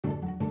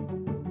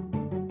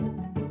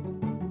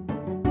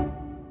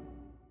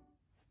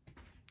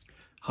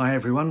Hi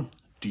everyone,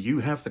 do you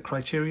have the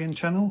Criterion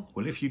Channel?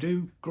 Well, if you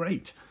do,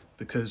 great,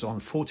 because on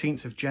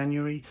 14th of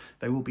January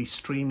they will be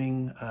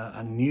streaming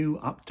a new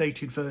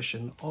updated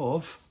version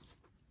of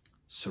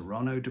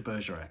Cyrano De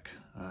Bergerac.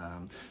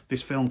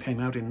 This film came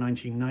out in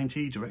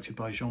 1990, directed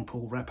by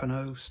Jean-Paul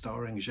Rappeneau,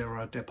 starring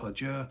Gerard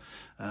Depardieu,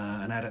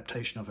 an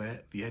adaptation of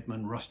the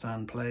Edmond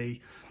Rostand play.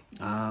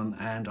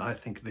 And I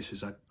think this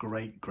is a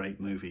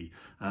great movie.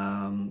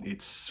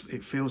 It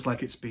feels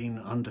like it's been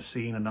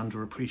underseen and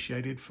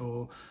underappreciated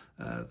for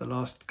the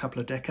last couple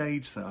of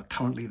decades.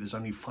 Currently there's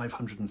only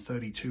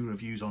 532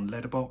 reviews on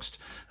Letterboxd.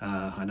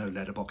 I know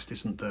Letterboxd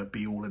isn't the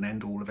be-all and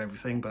end-all of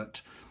everything,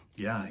 but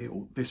yeah,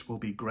 this will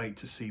be great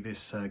to see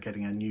this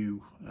getting a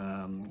new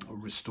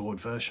restored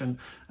version,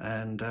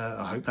 and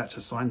I hope that's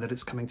a sign that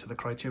it's coming to the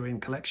Criterion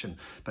collection.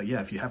 But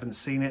yeah, if you haven't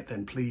seen it,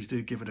 then please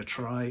do give it a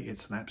try.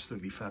 It's an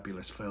absolutely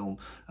fabulous film.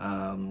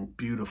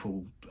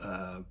 Beautiful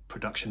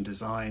production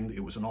design.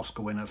 It was an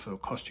Oscar winner for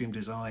costume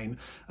design.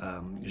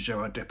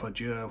 Gerard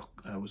Depardieu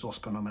was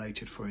Oscar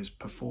nominated for his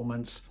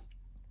performance.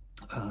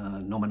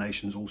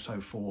 Nominations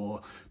also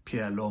for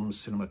Pierre Lhome's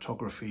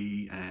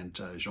cinematography and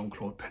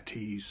Jean-Claude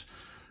Petit's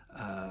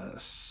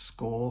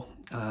score.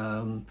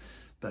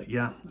 But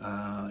yeah,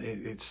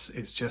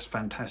 it's just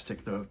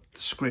fantastic. The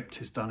script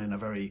is done in a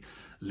very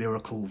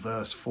lyrical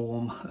verse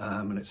form,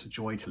 and it's a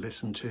joy to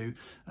listen to.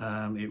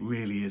 It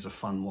really is a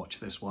fun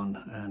watch, this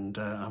one, and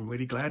I'm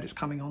really glad it's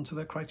coming onto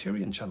the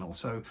Criterion Channel.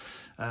 So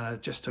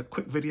just a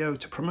quick video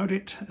to promote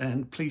it,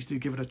 and please do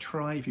give it a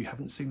try if you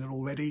haven't seen it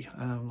already.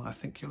 I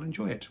think you'll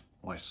enjoy it.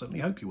 Well, I certainly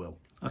hope you will.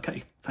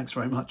 Okay, thanks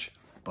very much.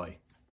 Bye.